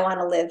 If I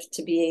want to live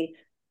to be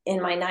in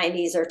my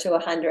 90s or to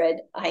 100,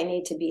 I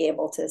need to be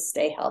able to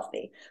stay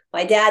healthy.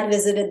 My dad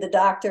visited the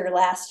doctor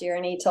last year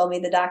and he told me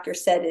the doctor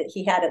said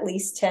he had at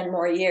least 10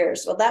 more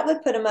years. Well, that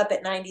would put him up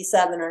at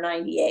 97 or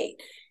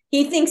 98.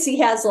 He thinks he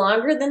has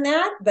longer than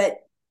that, but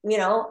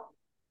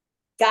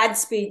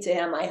Godspeed to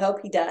him. I hope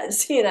he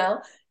does.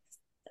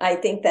 I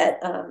think that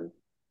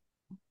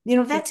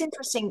That's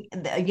interesting,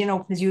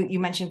 because you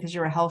mentioned because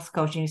you're a health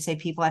coach and you say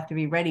people have to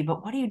be ready,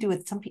 but what do you do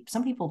with some people?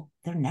 Some people,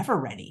 they're never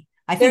ready.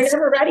 I they're think,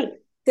 never ready.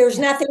 There's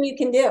yeah. nothing you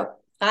can do.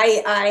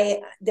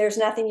 There's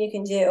nothing you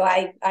can do.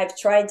 I've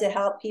tried to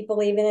help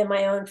people even in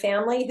my own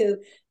family who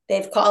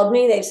they've called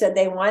me. They've said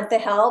they want the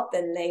help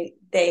and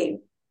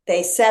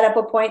they set up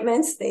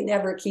appointments. They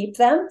never keep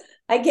them.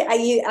 I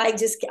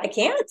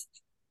can't,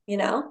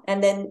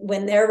 and then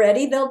when they're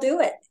ready, they'll do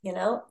it,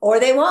 or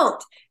they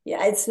won't. Yeah.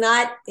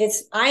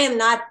 I am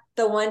not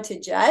the one to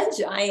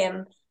judge.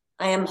 I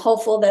am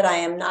hopeful that I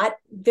am not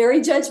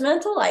very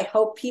judgmental. I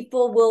hope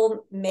people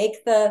will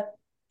make the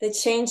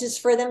changes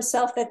for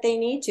themselves that they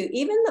need to,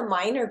 even the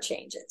minor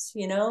changes,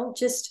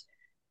 just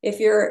if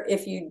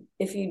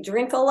you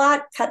drink a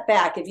lot, cut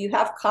back. If you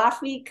have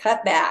coffee,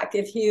 cut back.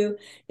 If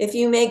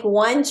you make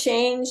one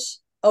change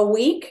a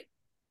week,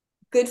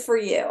 good for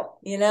you.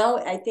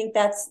 I think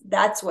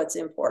that's what's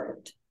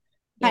important.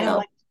 you kind of know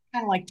like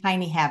kind of like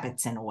tiny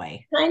habits in a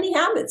way. Tiny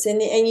habits,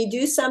 and you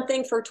do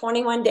something for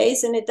 21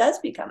 days and it does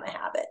become a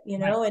habit.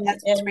 Right. And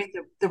That's what's great.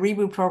 The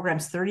Reboot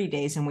program's 30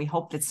 days, and we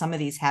hope that some of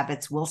these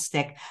habits will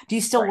stick. Do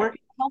you still work as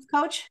a health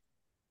coach?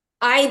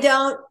 I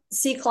don't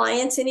see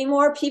clients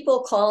anymore.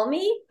 People call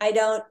me. I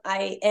don't,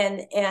 I,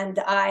 and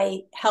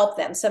I help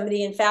them.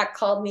 Somebody, in fact,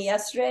 called me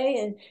yesterday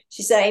and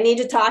she said, I need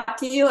to talk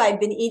to you. I've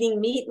been eating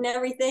meat and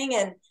everything,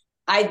 and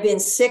I've been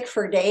sick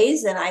for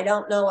days and I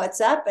don't know what's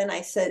up. And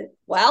I said,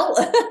 well,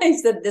 I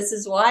said, this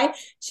is why.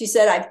 She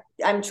said,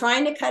 I'm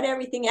trying to cut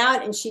everything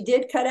out. And she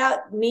did cut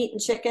out meat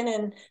and chicken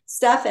and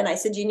stuff. And I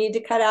said, you need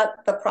to cut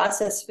out the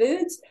processed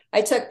foods.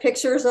 I took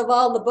pictures of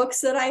all the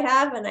books that I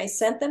have and I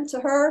sent them to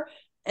her.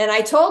 And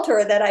I told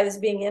her that I was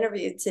being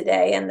interviewed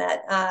today and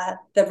that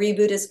the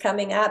reboot is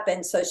coming up.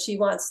 And so she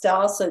wants to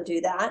also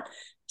do that.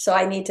 So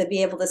I need to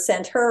be able to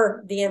send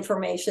her the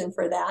information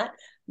for that.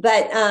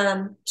 But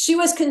she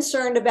was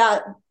concerned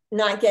about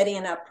not getting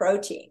enough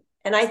protein.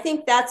 And I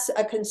think that's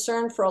a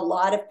concern for a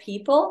lot of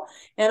people.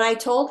 And I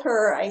told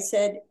her, I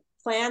said,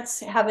 plants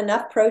have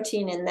enough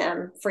protein in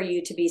them for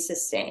you to be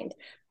sustained.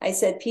 I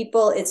said,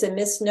 people, it's a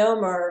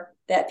misnomer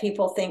that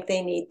people think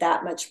they need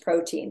that much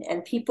protein.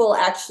 And people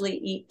actually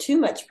eat too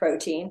much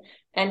protein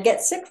and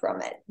get sick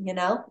from it, you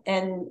know?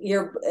 And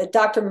your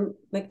Dr.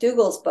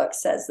 McDougall's book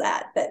says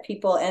that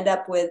people end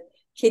up with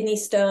kidney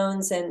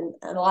stones and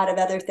a lot of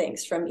other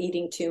things from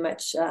eating too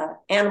much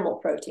animal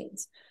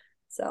proteins.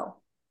 So,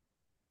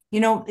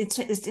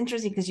 it's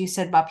interesting because you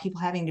said about people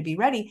having to be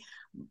ready.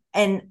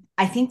 And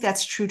I think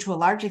that's true to a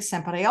large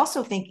extent, but I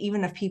also think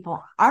even if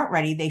people aren't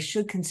ready, they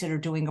should consider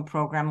doing a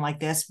program like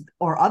this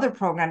or other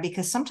program,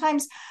 because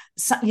sometimes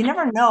you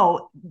never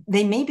know,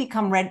 they may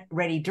become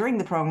ready during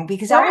the program,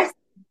 because I always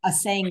a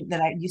saying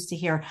that I used to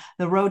hear,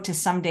 the road to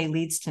someday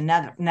leads to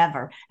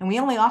never. And we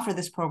only offer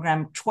this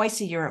program twice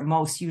a year at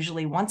most,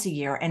 usually once a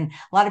year. And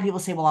a lot of people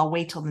say, well, I'll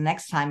wait till the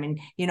next time. And,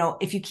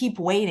 if you keep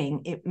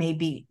waiting, it may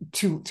be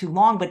too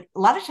long. But a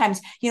lot of times,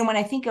 when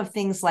I think of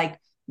things like,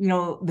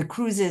 the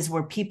cruises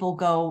where people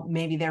go,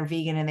 maybe they're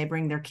vegan and they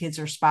bring their kids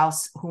or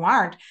spouse who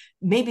aren't,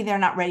 maybe they're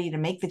not ready to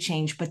make the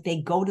change, but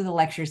they go to the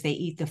lectures, they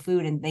eat the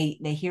food, and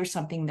they hear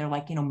something. They're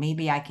like,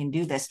 maybe I can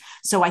do this.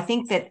 So I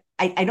think that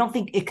I don't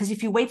think, because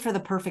if you wait for the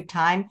perfect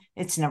time,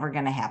 it's never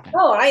going to happen.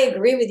 Oh, I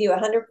agree with you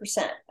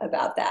 100%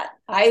 about that.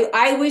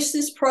 I wish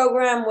this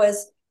program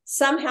was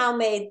somehow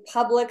made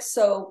public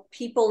so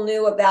people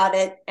knew about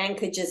it and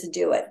could just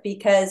do it,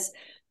 because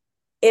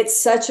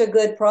it's such a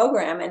good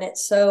program and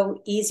it's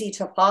so easy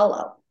to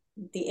follow.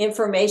 The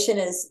information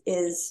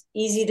is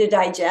easy to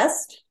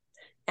digest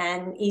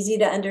and easy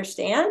to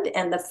understand,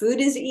 and the food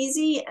is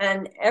easy,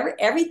 and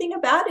everything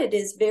about it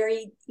is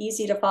very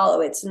easy to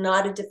follow. It's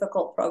not a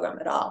difficult program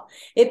at all.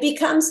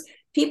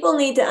 People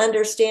need to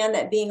understand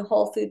that being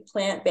whole food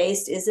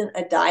plant-based isn't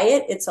a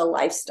diet, it's a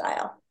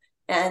lifestyle.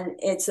 And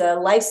it's a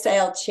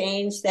lifestyle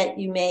change that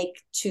you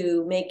make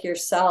to make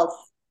yourself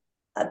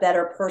a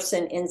better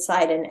person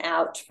inside and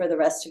out for the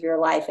rest of your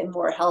life, and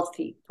more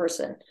healthy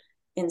person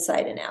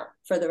inside and out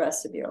for the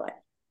rest of your life.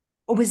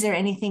 Was there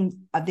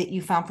anything that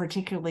you found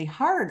particularly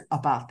hard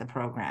about the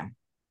program?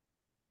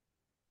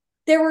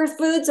 There were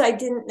foods I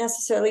didn't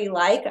necessarily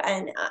like,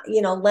 and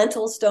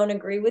lentils don't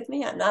agree with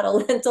me. I'm not a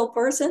lentil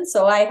person,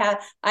 so I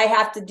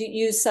have to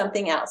use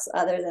something else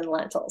other than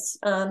lentils.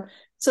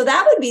 So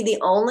that would be the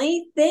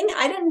only thing.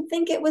 I didn't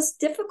think it was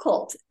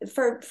difficult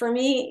for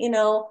me,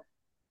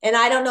 and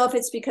I don't know if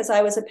it's because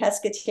I was a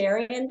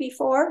pescatarian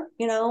before.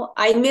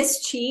 I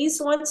miss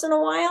cheese once in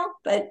a while,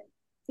 but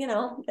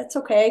that's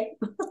okay.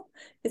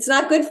 It's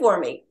not good for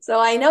me. So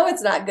I know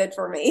it's not good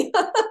for me.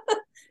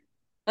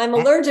 I'm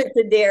allergic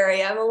to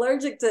dairy. I'm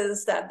allergic to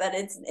this stuff, but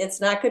it's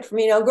not good for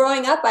me.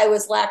 Growing up, I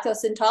was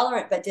lactose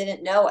intolerant, but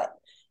didn't know it.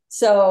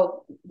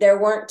 So there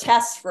weren't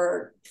tests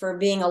for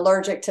being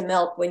allergic to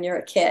milk when you're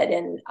a kid.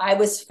 And I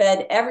was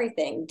fed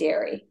everything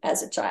dairy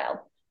as a child.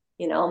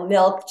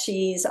 Milk,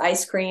 cheese,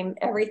 ice cream,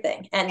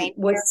 everything, and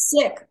was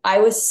sick. I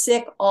was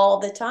sick all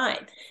the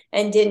time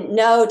and didn't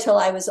know till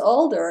I was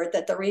older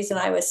that the reason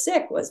I was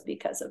sick was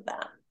because of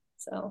that.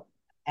 So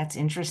that's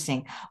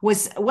interesting.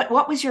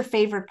 What was your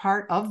favorite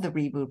part of the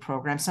Reboot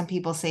program? Some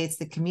people say it's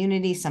the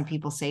community. Some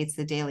people say it's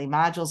the daily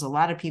modules. A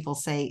lot of people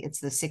say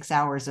it's the 6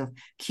 hours of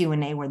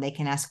Q&A where they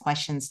can ask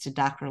questions to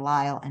Dr.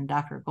 Lisle and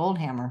Dr.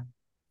 Goldhamer.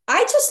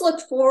 I just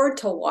looked forward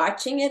to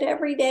watching it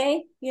every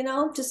day,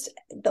 just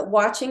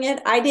watching it.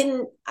 I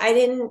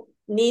didn't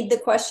need the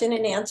question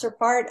and answer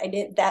part.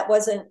 That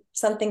wasn't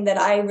something that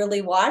I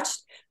really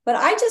watched, but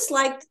I just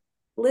liked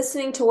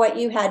listening to what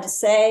you had to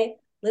say,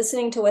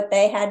 listening to what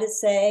they had to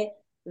say,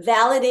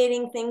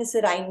 validating things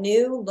that I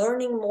knew,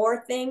 learning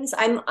more things.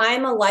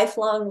 I'm a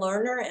lifelong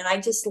learner, and I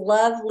just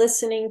love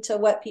listening to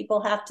what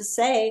people have to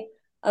say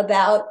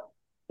about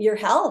your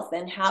health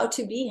and how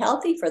to be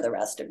healthy for the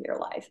rest of your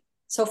life.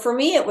 So for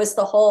me, it was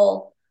the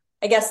whole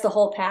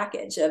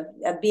package of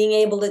being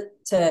able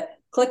to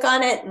click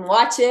on it and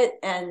watch it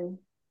and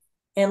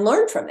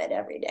learn from it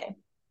every day.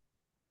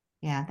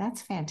 Yeah,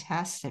 that's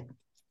fantastic.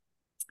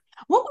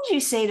 What would you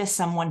say to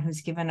someone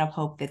who's given up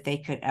hope that they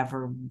could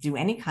ever do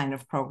any kind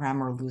of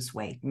program or lose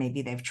weight?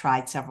 Maybe they've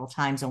tried several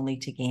times only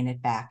to gain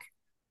it back.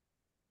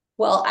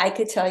 Well, I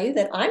could tell you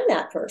that I'm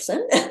that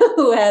person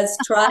who has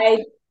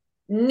tried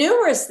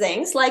numerous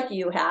things like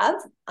you have,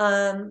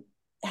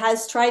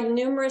 has tried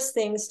numerous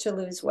things to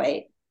lose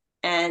weight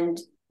and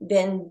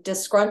been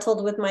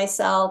disgruntled with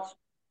myself.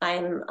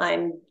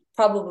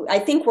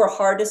 I think we're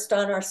hardest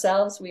on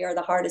ourselves. We are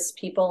the hardest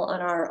people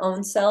on our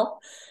own self.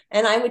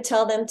 And I would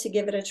tell them to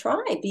give it a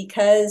try,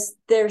 because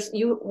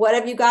what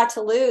have you got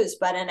to lose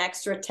but an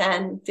extra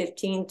 10,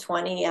 15,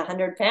 20,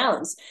 100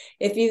 pounds?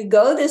 If you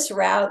go this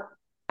route,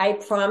 I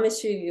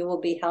promise you will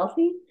be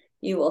healthy,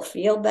 you will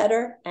feel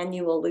better, and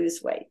you will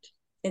lose weight.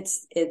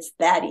 It's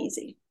that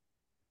easy.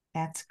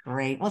 That's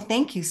great. Well,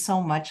 thank you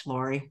so much,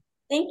 Lori.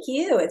 Thank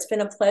you. It's been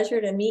a pleasure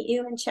to meet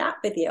you and chat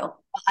with you.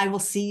 I will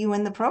see you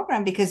in the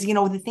program because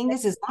the thing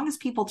is, as long as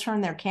people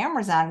turn their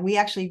cameras on, we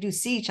actually do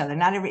see each other.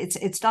 Not every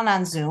it's done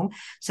on Zoom,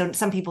 so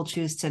some people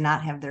choose to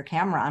not have their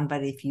camera on.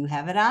 But if you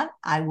have it on,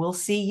 I will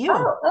see you.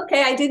 Oh,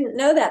 okay. I didn't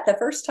know that the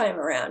first time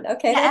around.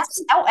 Okay, Yeah,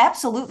 that's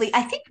absolutely.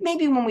 I think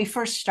maybe when we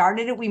first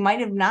started it, we might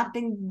have not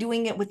been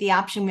doing it with the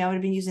option. We might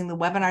have been using the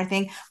webinar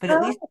thing, but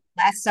at least oh,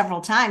 the last several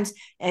times,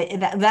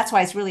 that's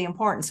why it's really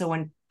important. So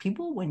when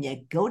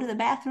you go to the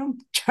bathroom,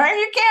 turn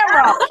your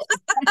camera off.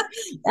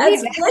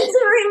 that's Leave good it.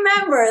 to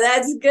remember.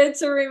 That's good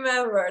to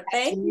remember.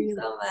 That's Thank you really,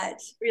 so much.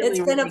 It's really,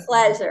 been a really good.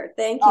 pleasure.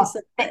 Thank you Oh, so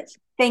th- much.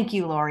 thank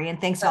you, Lori, and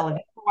thanks all of you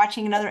Okay. for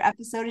watching another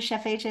episode of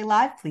Chef AJ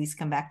Live. Please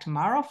come back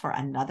tomorrow for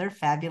another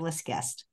fabulous guest.